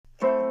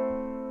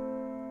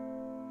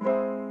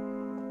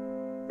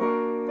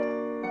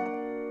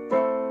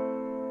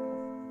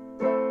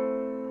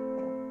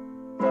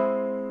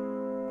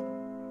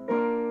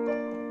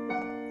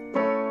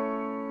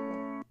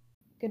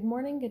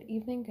morning, good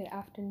evening, good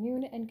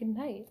afternoon, and good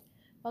night.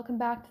 Welcome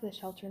back to the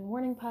Shelter and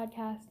Warning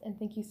podcast, and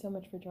thank you so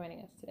much for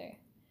joining us today.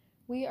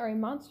 We are a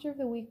Monster of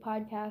the Week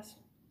podcast,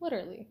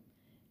 literally.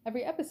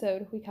 Every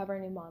episode, we cover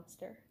a new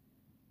monster.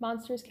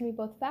 Monsters can be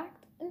both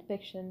fact and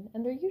fiction,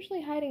 and they're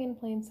usually hiding in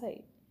plain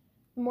sight.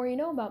 The more you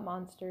know about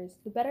monsters,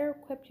 the better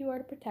equipped you are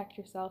to protect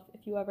yourself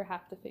if you ever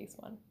have to face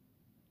one.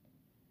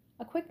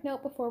 A quick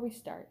note before we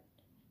start.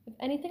 If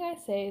anything I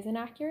say is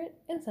inaccurate,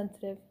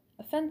 insensitive,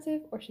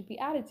 offensive, or should be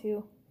added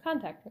to,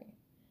 contact me.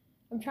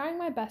 I'm trying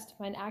my best to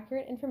find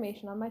accurate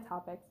information on my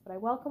topics, but I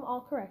welcome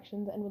all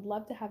corrections and would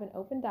love to have an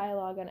open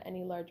dialogue on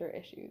any larger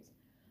issues.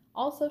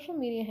 All social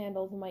media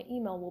handles and my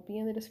email will be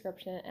in the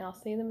description, and I'll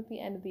say them at the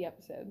end of the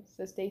episode,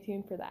 so stay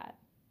tuned for that.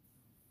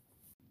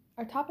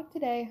 Our topic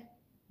today,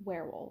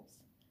 werewolves.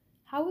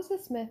 How is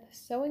this myth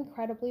so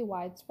incredibly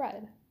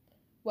widespread?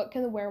 What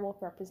can the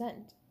werewolf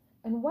represent?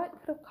 And what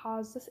could have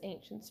caused this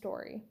ancient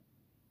story?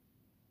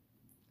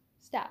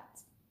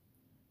 Stats.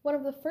 One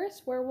of the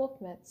first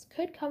werewolf myths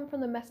could come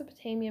from the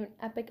Mesopotamian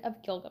Epic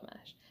of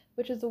Gilgamesh,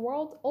 which is the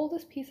world's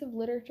oldest piece of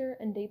literature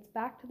and dates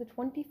back to the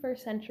 21st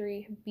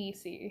century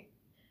BC.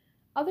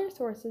 Other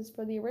sources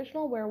for the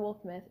original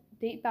werewolf myth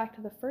date back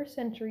to the 1st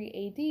century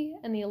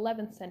AD and the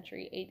 11th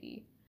century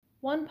AD.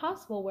 One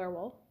possible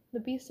werewolf,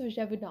 the Beast of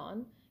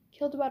Gévaudan,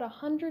 killed about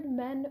 100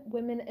 men,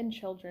 women, and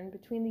children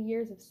between the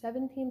years of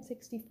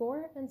 1764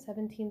 and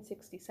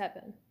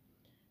 1767.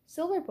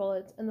 Silver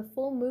bullets and the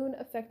full moon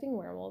affecting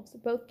werewolves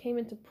both came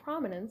into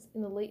prominence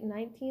in the late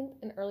 19th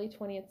and early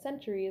 20th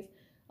centuries,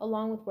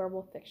 along with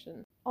werewolf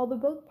fiction, although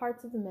both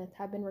parts of the myth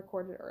have been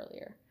recorded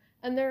earlier,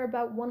 and there are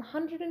about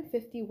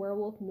 150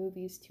 werewolf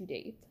movies to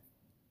date.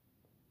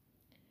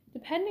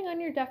 Depending on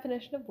your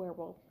definition of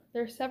werewolf,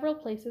 there are several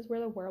places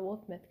where the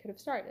werewolf myth could have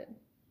started.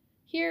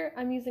 Here,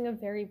 I'm using a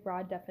very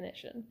broad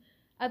definition,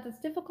 as it's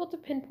difficult to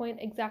pinpoint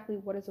exactly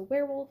what is a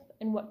werewolf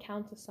and what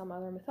counts as some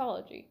other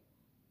mythology.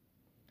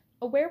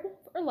 A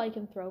werewolf or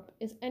lycanthrope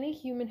is any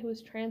human who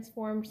is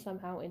transformed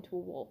somehow into a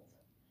wolf.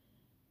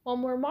 While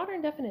more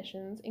modern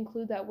definitions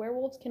include that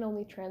werewolves can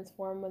only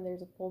transform when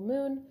there's a full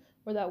moon,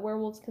 or that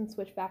werewolves can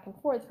switch back and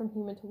forth from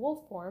human to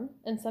wolf form,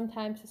 and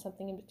sometimes to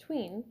something in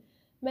between,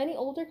 many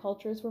older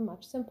cultures were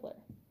much simpler.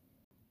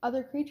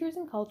 Other creatures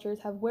and cultures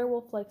have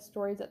werewolf-like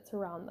stories that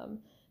surround them,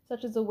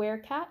 such as a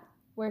were-cat,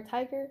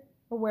 were-tiger,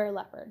 or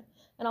were-leopard,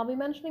 and I'll be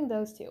mentioning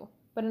those too,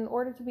 but in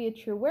order to be a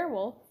true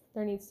werewolf,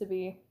 there needs to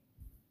be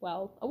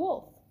a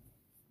wolf.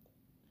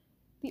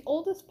 The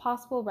oldest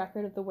possible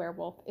record of the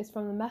werewolf is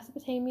from the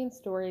Mesopotamian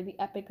story, the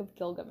Epic of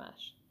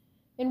Gilgamesh.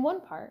 In one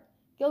part,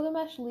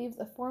 Gilgamesh leaves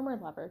a former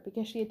lover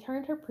because she had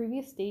turned her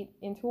previous state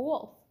into a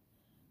wolf,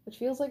 which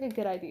feels like a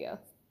good idea.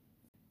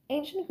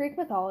 Ancient Greek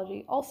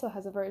mythology also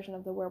has a version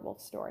of the werewolf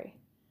story.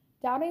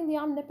 Doubting the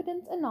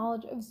omnipotence and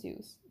knowledge of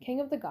Zeus, king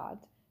of the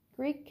gods,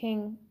 Greek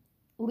king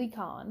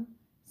Lycaon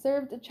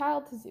served a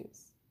child to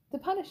Zeus. To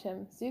punish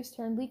him, Zeus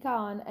turned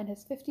Lycaon and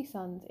his 50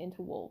 sons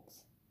into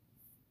wolves.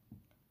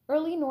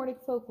 Early Nordic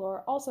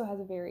folklore also has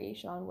a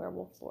variation on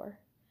werewolf lore.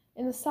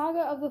 In the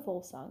saga of the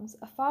Volsungs,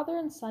 a father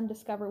and son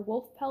discover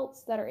wolf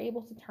pelts that are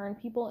able to turn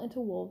people into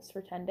wolves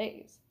for 10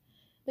 days.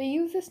 They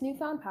use this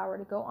newfound power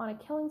to go on a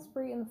killing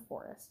spree in the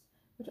forest,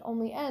 which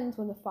only ends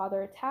when the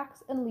father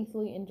attacks and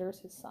lethally injures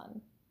his son.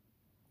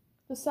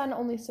 The son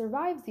only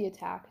survives the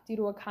attack due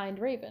to a kind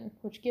raven,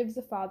 which gives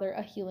the father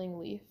a healing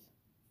leaf.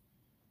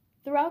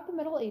 Throughout the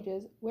Middle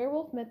Ages,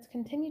 werewolf myths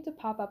continued to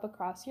pop up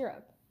across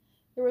Europe.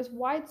 There was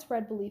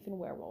widespread belief in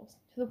werewolves,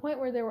 to the point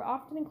where they were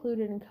often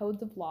included in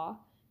codes of law,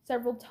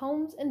 several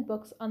tomes and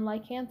books on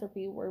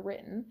lycanthropy were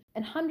written,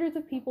 and hundreds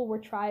of people were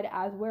tried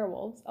as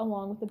werewolves,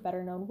 along with the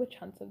better-known witch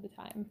hunts of the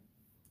time.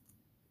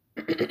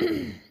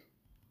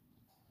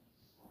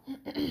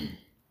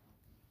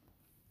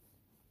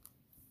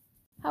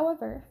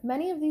 However,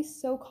 many of these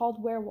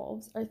so-called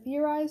werewolves are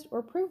theorized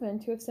or proven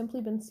to have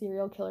simply been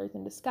serial killers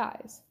in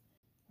disguise.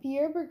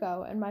 Pierre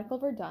Bergot and Michael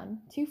Verdun,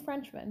 two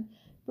Frenchmen,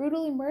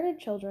 brutally murdered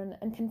children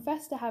and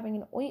confessed to having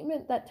an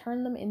ointment that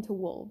turned them into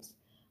wolves,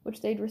 which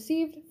they'd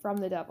received from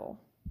the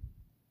devil.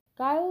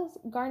 Gilles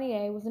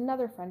Garnier was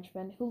another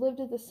Frenchman who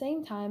lived at the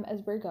same time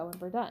as Bergot and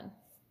Verdun.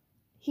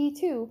 He,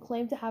 too,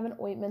 claimed to have an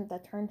ointment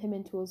that turned him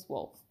into his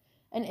wolf,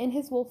 and in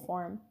his wolf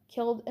form,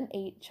 killed and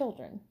ate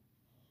children.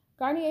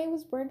 Garnier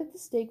was burned at the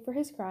stake for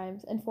his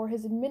crimes and for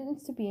his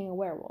admittance to being a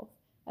werewolf,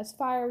 as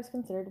fire was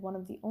considered one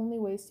of the only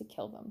ways to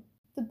kill them.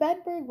 The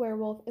Bedburg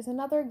werewolf is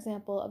another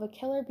example of a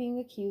killer being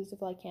accused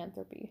of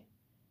lycanthropy.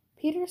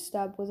 Peter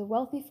Stubb was a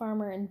wealthy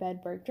farmer in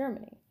Bedburg,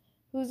 Germany,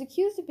 who was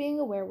accused of being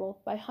a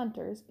werewolf by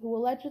hunters who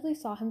allegedly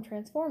saw him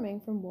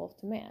transforming from wolf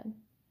to man.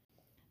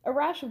 A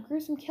rash of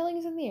gruesome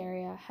killings in the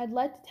area had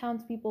led to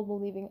townspeople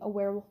believing a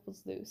werewolf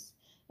was loose,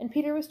 and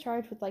Peter was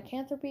charged with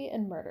lycanthropy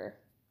and murder.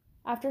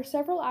 After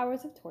several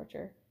hours of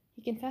torture,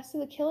 he confessed to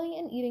the killing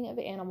and eating of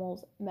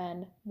animals,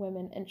 men,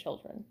 women, and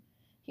children.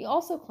 He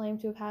also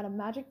claimed to have had a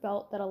magic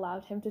belt that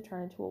allowed him to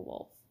turn into a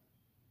wolf.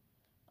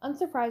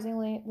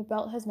 Unsurprisingly, the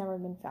belt has never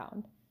been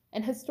found,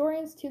 and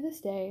historians to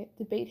this day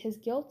debate his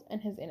guilt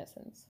and his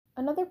innocence.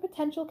 Another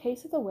potential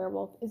case of the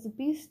werewolf is the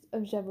Beast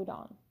of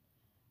Gévaudan.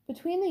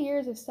 Between the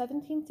years of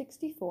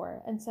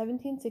 1764 and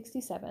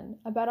 1767,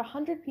 about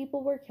 100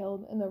 people were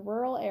killed in the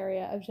rural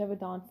area of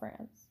Gévaudan,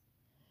 France.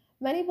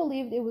 Many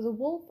believed it was a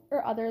wolf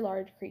or other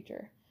large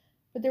creature,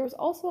 but there was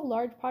also a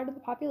large part of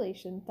the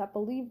population that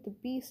believed the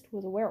beast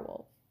was a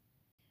werewolf.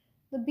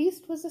 The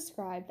beast was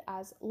described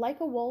as like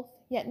a wolf,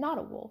 yet not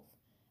a wolf,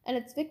 and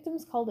its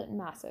victims called it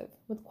massive,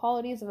 with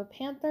qualities of a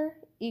panther,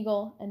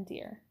 eagle, and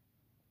deer.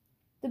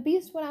 The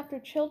beast went after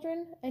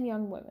children and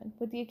young women,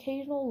 with the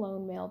occasional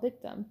lone male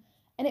victim,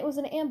 and it was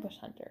an ambush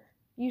hunter,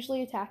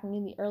 usually attacking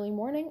in the early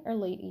morning or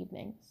late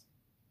evenings.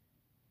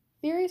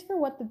 Theories for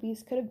what the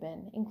beast could have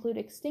been include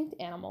extinct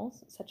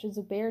animals, such as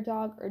a bear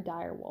dog or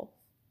dire wolf.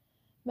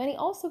 Many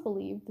also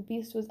believe the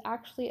beast was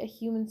actually a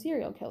human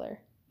serial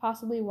killer,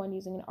 possibly one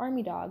using an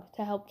army dog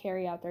to help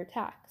carry out their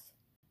attacks.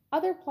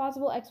 Other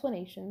plausible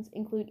explanations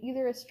include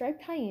either a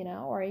striped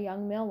hyena or a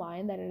young male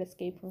lion that had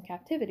escaped from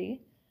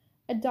captivity,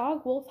 a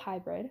dog-wolf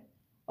hybrid,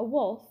 a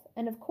wolf,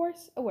 and of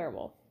course, a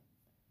werewolf.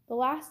 The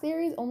last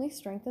theory is only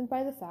strengthened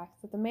by the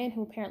fact that the man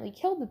who apparently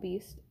killed the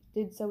beast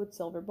did so with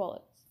silver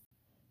bullets.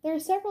 There are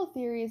several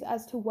theories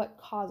as to what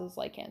causes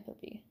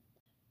lycanthropy.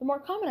 The more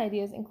common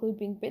ideas include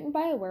being bitten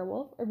by a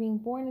werewolf or being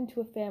born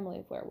into a family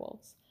of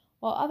werewolves,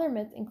 while other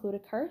myths include a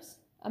curse,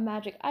 a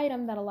magic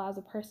item that allows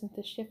a person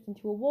to shift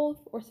into a wolf,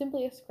 or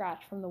simply a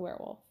scratch from the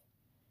werewolf.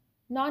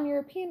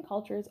 Non-European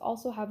cultures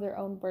also have their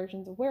own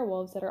versions of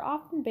werewolves that are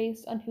often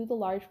based on who the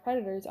large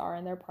predators are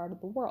in their part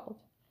of the world.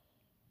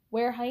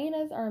 Were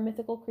hyenas are a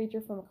mythical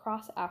creature from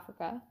across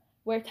Africa,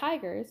 where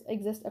tigers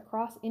exist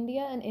across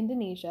India and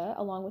Indonesia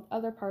along with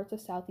other parts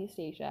of Southeast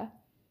Asia,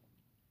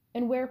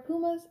 and where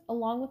pumas,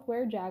 along with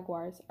were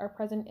jaguars, are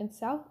present in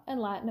South and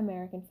Latin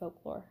American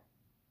folklore.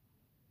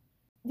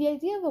 The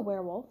idea of a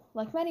werewolf,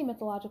 like many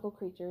mythological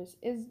creatures,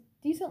 is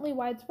decently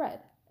widespread,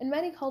 and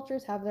many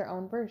cultures have their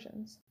own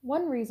versions.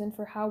 One reason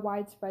for how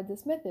widespread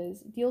this myth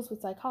is deals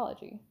with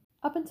psychology.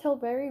 Up until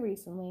very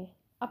recently,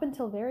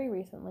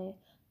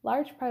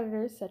 large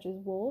predators such as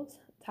wolves,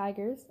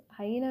 tigers,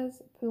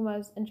 hyenas,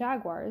 pumas, and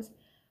jaguars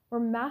were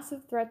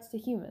massive threats to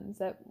humans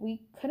that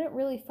we couldn't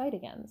really fight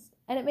against,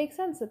 and it makes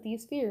sense that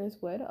these fears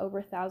would,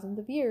 over thousands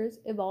of years,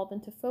 evolve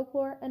into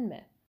folklore and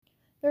myth.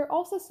 There are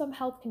also some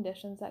health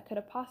conditions that could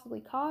have possibly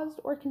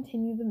caused or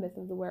continued the myth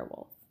of the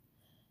werewolf.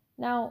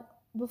 Now,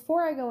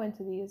 before I go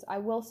into these, I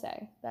will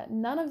say that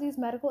none of these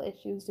medical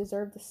issues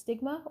deserve the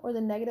stigma or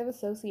the negative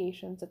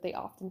associations that they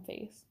often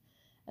face,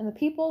 and the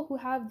people who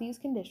have these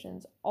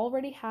conditions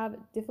already have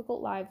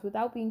difficult lives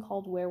without being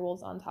called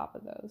werewolves on top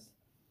of those.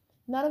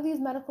 None of these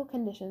medical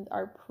conditions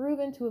are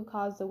proven to have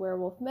caused the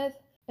werewolf myth,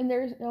 and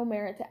there is no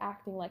merit to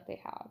acting like they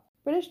have.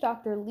 British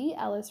doctor Lee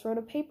Ellis wrote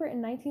a paper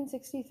in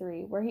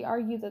 1963 where he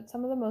argued that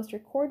some of the most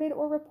recorded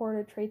or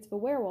reported traits of a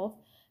werewolf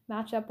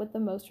match up with the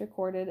most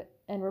recorded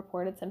and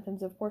reported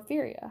symptoms of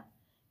porphyria,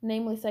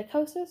 namely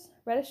psychosis,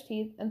 reddish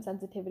teeth, and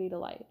sensitivity to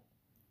light.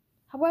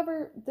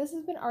 However, this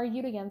has been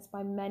argued against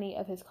by many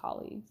of his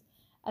colleagues,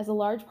 as a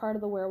large part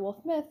of the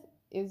werewolf myth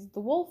is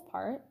the wolf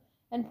part,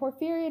 and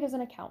porphyria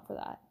doesn't account for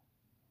that.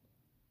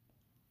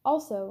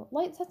 Also,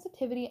 light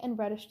sensitivity and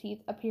reddish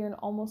teeth appear in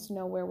almost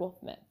no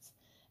werewolf myths,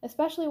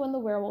 especially when the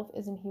werewolf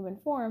is in human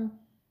form,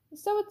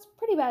 so it's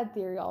pretty bad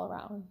theory all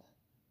around.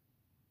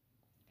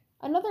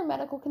 Another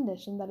medical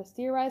condition that is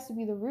theorized to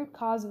be the root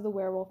cause of the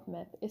werewolf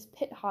myth is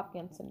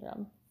Pitt-Hopkins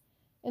syndrome.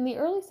 In the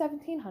early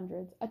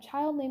 1700s, a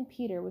child named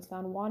Peter was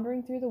found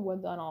wandering through the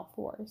woods on all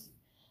fours.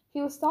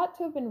 He was thought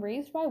to have been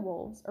raised by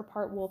wolves, or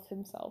part wolf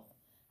himself,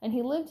 and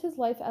he lived his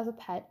life as a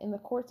pet in the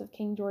courts of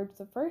King George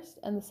I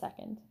and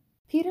II.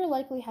 Peter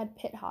likely had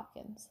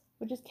Pitt-Hopkins,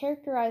 which is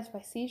characterized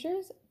by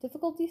seizures,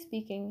 difficulty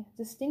speaking,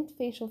 distinct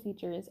facial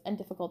features, and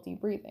difficulty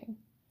breathing.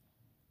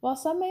 While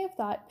some may have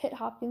thought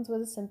Pitt-Hopkins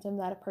was a symptom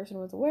that a person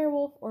was a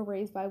werewolf or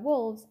raised by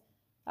wolves,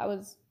 that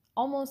was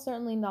almost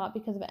certainly not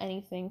because of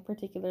anything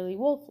particularly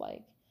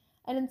wolf-like,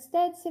 and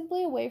instead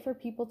simply a way for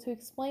people to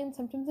explain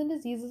symptoms and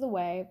diseases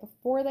away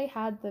before they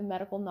had the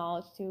medical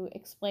knowledge to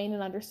explain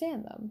and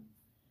understand them.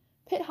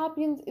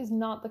 Pitt-Hopkins is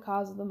not the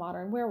cause of the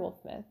modern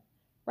werewolf myth.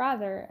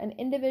 Rather, an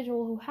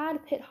individual who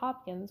had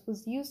Pitt-Hopkins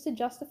was used to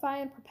justify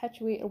and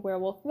perpetuate a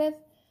werewolf myth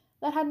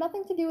that had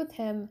nothing to do with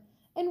him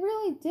and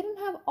really didn't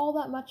have all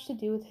that much to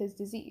do with his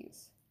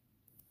disease.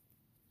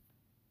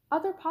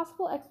 Other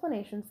possible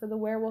explanations for the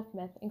werewolf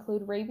myth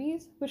include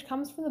rabies, which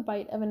comes from the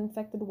bite of an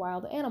infected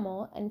wild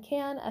animal and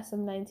can, as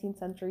some 19th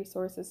century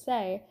sources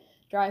say,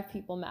 drive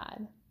people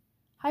mad.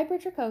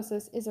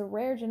 Hypertrichosis is a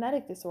rare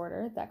genetic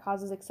disorder that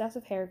causes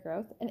excessive hair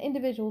growth, and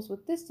individuals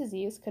with this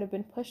disease could have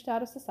been pushed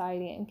out of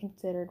society and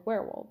considered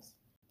werewolves.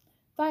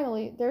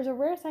 Finally, there's a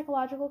rare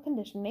psychological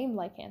condition named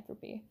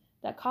lycanthropy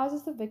that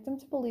causes the victim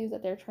to believe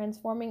that they're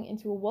transforming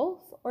into a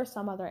wolf or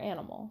some other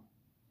animal.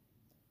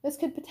 This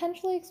could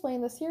potentially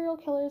explain the serial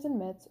killers and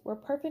myths where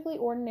perfectly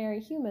ordinary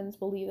humans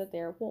believe that they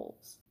are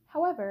wolves.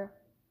 However,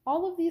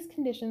 all of these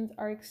conditions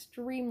are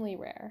extremely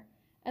rare,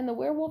 and the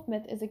werewolf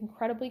myth is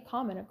incredibly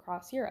common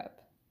across Europe.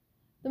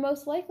 The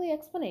most likely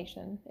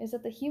explanation is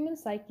that the human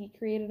psyche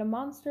created a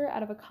monster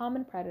out of a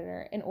common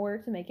predator in order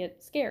to make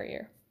it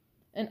scarier.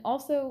 And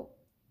also,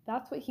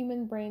 That's what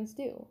human brains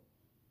do.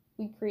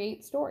 We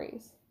create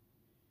stories.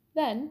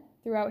 Then,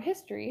 throughout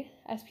history,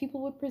 as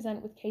people would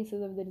present with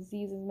cases of the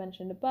diseases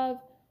mentioned above,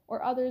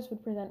 or others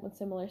would present with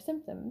similar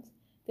symptoms,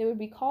 they would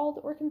be called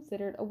or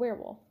considered a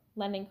werewolf,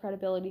 lending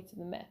credibility to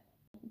the myth.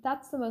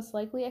 That's the most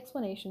likely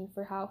explanation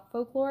for how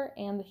folklore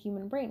and the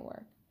human brain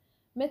work.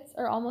 Myths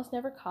are almost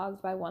never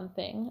caused by one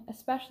thing,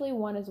 especially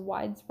one as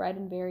widespread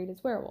and varied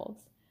as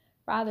werewolves.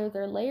 Rather,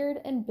 they're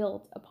layered and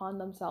built upon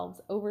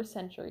themselves over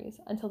centuries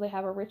until they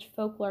have a rich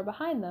folklore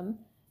behind them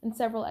and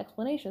several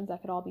explanations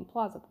that could all be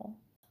plausible.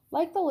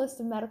 Like the list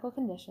of medical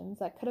conditions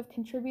that could have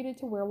contributed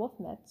to werewolf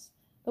myths,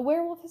 the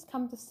werewolf has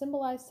come to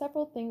symbolize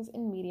several things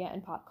in media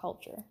and pop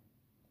culture.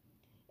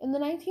 In the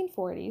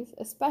 1940s,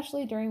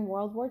 especially during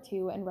World War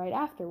II and right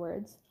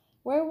afterwards,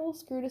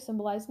 werewolves grew to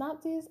symbolize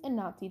Nazis and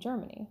Nazi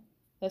Germany.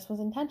 This was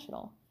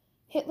intentional.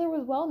 Hitler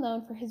was well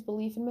known for his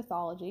belief in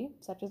mythology,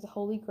 such as the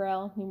Holy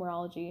Grail,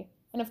 numerology,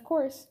 and of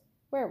course,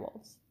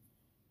 werewolves.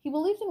 He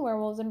believed in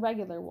werewolves and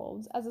regular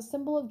wolves as a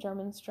symbol of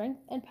German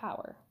strength and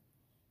power.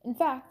 In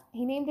fact,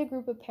 he named a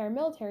group of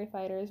paramilitary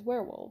fighters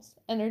werewolves,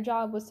 and their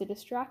job was to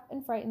distract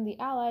and frighten the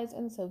Allies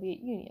and the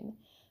Soviet Union,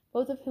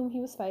 both of whom he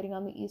was fighting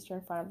on the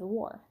Eastern Front of the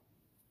war.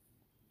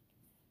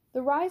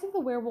 The rise of the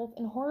werewolf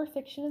in horror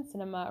fiction and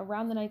cinema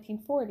around the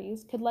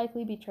 1940s could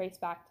likely be traced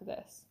back to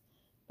this.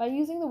 By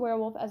using the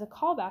werewolf as a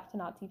callback to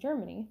Nazi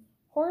Germany,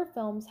 horror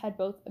films had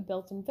both a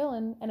built-in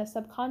villain and a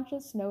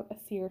subconscious note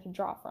of fear to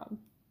draw from.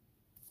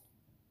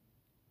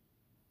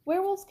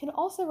 Werewolves can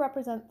also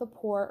represent the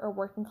poor or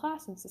working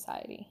class in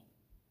society.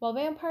 While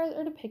vampires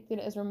are depicted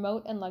as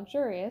remote and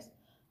luxurious,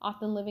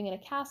 often living in a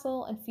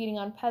castle and feeding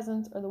on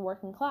peasants or the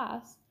working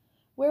class,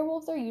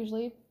 werewolves are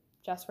usually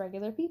just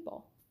regular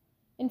people.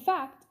 In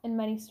fact, in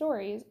many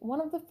stories, one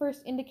of the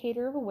first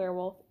indicators of a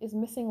werewolf is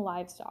missing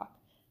livestock,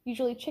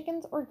 usually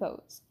chickens or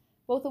goats,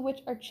 both of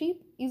which are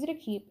cheap, easy to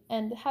keep,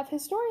 and have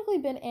historically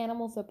been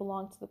animals that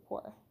belong to the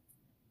poor.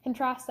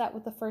 Contrast that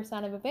with the first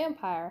sign of a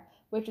vampire,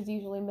 which is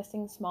usually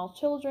missing small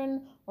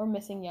children or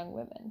missing young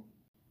women.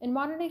 In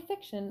modern-day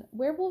fiction,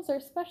 werewolves are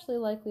especially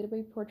likely to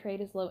be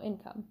portrayed as low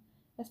income,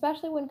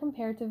 especially when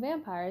compared to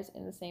vampires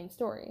in the same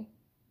story.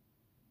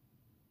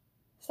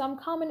 Some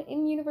common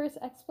in-universe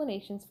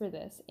explanations for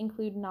this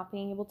include not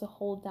being able to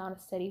hold down a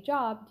steady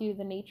job due to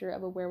the nature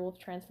of a werewolf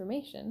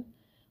transformation,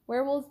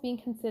 werewolves being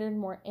considered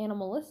more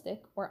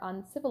animalistic or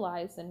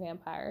uncivilized than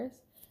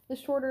vampires, the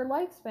shorter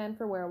lifespan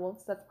for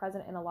werewolves that's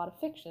present in a lot of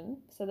fiction,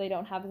 so they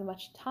don't have as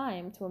much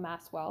time to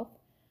amass wealth,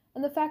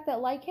 and the fact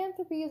that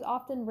lycanthropy is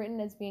often written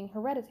as being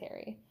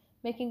hereditary,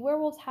 making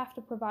werewolves have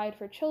to provide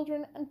for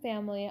children and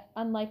family,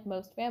 unlike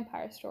most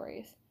vampire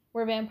stories,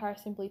 where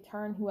vampires simply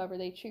turn whoever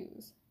they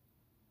choose.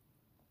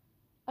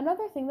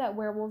 Another thing that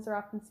werewolves are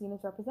often seen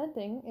as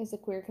representing is the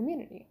queer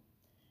community.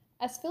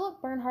 As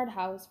Philip Bernhard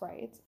House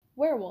writes,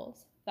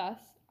 werewolves, thus,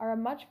 are a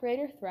much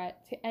greater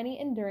threat to any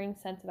enduring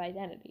sense of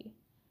identity.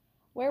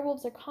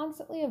 Werewolves are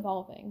constantly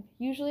evolving,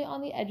 usually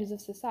on the edges of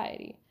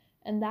society,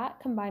 and that,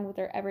 combined with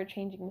their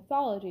ever-changing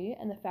mythology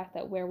and the fact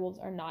that werewolves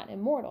are not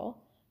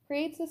immortal,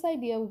 creates this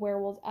idea of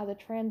werewolves as a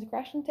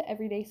transgression to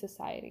everyday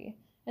society,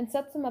 and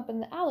sets them up in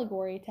the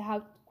allegory to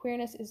how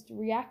queerness is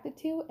reacted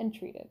to and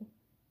treated.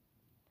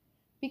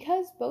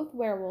 Because both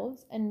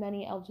werewolves and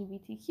many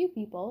LGBTQ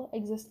people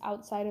exist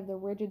outside of the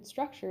rigid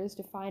structures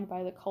defined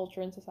by the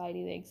culture and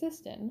society they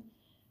exist in,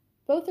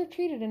 both are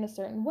treated in a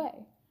certain way,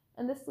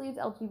 and this leads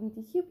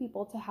LGBTQ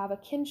people to have a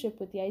kinship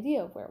with the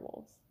idea of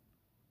werewolves.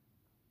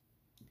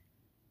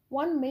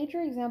 One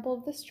major example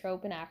of this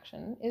trope in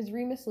action is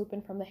Remus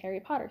Lupin from the Harry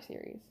Potter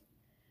series.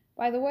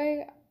 By the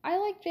way, I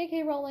like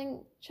J.K.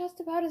 Rowling just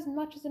about as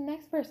much as the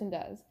next person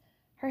does.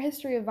 Her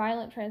history of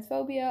violent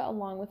transphobia,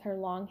 along with her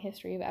long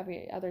history of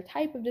every other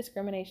type of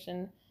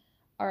discrimination,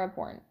 are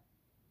abhorrent.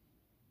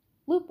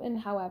 Lupin,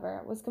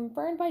 however, was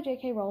confirmed by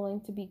J.K.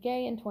 Rowling to be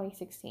gay in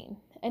 2016,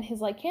 and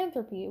his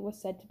lycanthropy was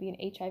said to be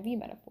an HIV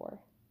metaphor.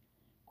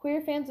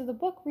 Queer fans of the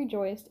book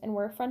rejoiced and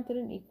were affronted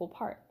in equal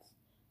parts.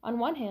 On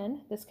one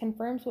hand, this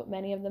confirms what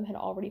many of them had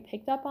already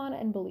picked up on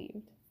and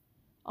believed.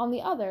 On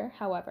the other,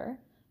 however,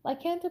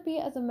 lycanthropy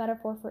as a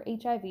metaphor for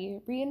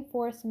HIV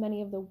reinforced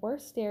many of the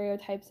worst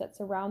stereotypes that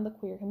surround the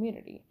queer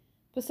community,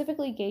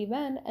 specifically gay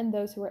men and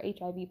those who are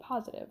HIV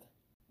positive.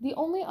 The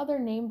only other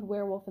named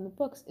werewolf in the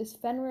books is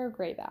Fenrir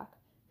Greyback,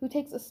 who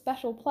takes a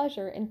special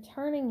pleasure in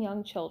turning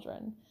young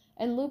children,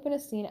 and Lupin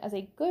is seen as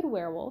a good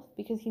werewolf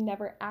because he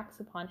never acts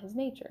upon his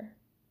nature.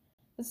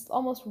 This is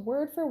almost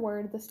word for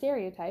word the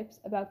stereotypes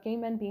about gay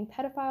men being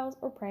pedophiles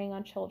or preying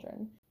on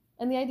children,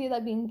 and the idea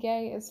that being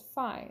gay is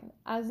fine,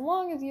 as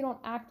long as you don't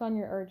act on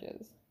your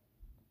urges.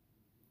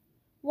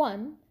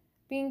 1.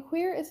 Being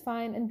queer is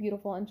fine and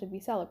beautiful and should be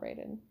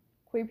celebrated.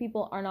 Queer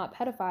people are not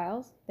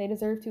pedophiles, they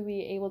deserve to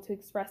be able to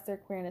express their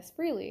queerness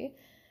freely,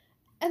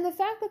 and the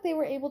fact that they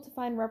were able to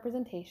find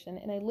representation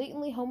in a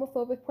latently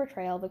homophobic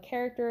portrayal of a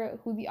character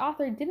who the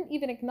author didn't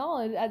even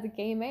acknowledge as a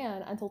gay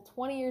man until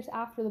 20 years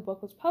after the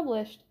book was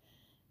published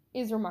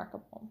is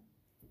remarkable.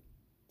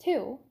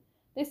 2.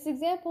 This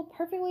example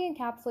perfectly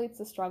encapsulates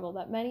the struggle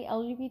that many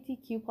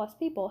LGBTQ+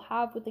 people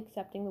have with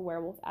accepting the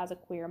werewolf as a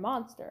queer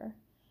monster.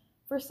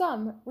 For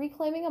some,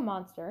 reclaiming a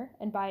monster,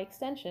 and by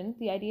extension,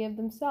 the idea of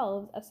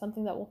themselves as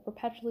something that will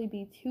perpetually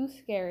be too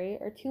scary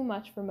or too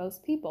much for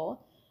most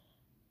people,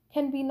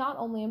 can be not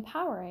only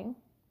empowering,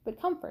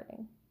 but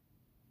comforting.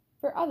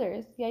 For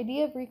others, the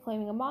idea of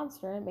reclaiming a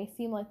monster may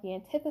seem like the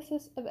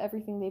antithesis of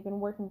everything they've been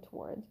working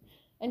towards,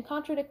 and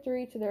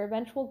contradictory to their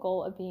eventual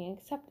goal of being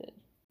accepted.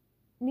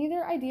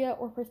 Neither idea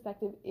or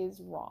perspective is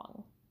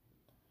wrong.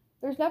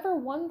 There's never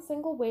one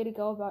single way to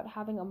go about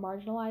having a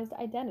marginalized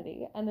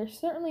identity, and there's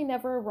certainly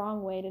never a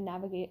wrong way to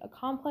navigate a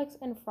complex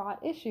and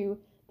fraught issue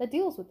that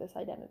deals with this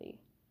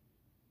identity.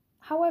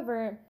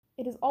 However,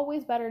 it is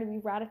always better to be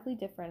radically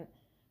different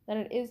than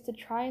it is to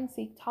try and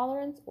seek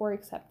tolerance or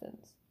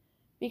acceptance.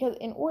 Because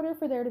in order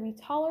for there to be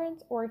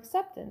tolerance or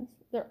acceptance,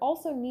 there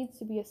also needs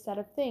to be a set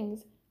of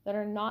things that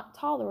are not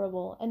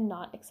tolerable and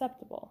not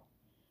acceptable.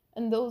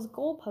 And those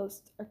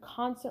goalposts are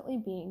constantly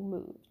being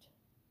moved.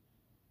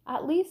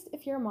 At least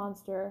if you're a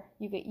monster,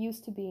 you get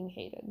used to being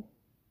hated.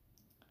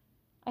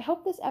 I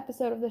hope this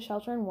episode of the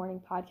Shelter and Warning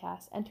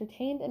podcast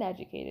entertained and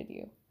educated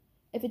you.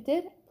 If it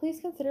did, please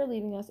consider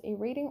leaving us a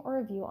rating or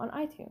review on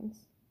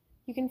iTunes.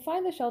 You can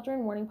find the Shelter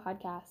and Warning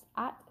podcast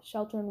at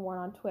Shelter and Warn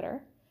on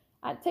Twitter,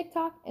 at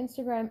TikTok,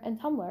 Instagram, and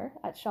Tumblr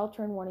at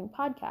Shelter and Warning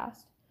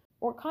Podcast,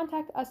 or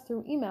contact us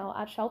through email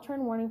at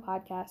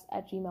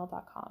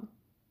shelterandwarningpodcast@gmail.com.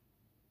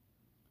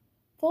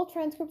 Full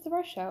transcripts of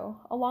our show,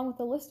 along with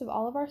a list of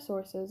all of our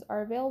sources,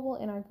 are available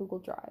in our Google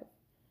Drive.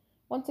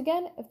 Once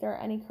again, if there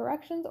are any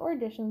corrections or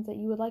additions that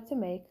you would like to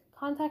make,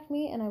 contact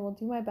me and I will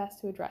do my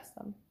best to address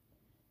them.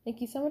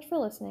 Thank you so much for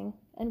listening,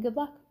 and good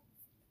luck.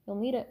 You'll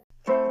need it.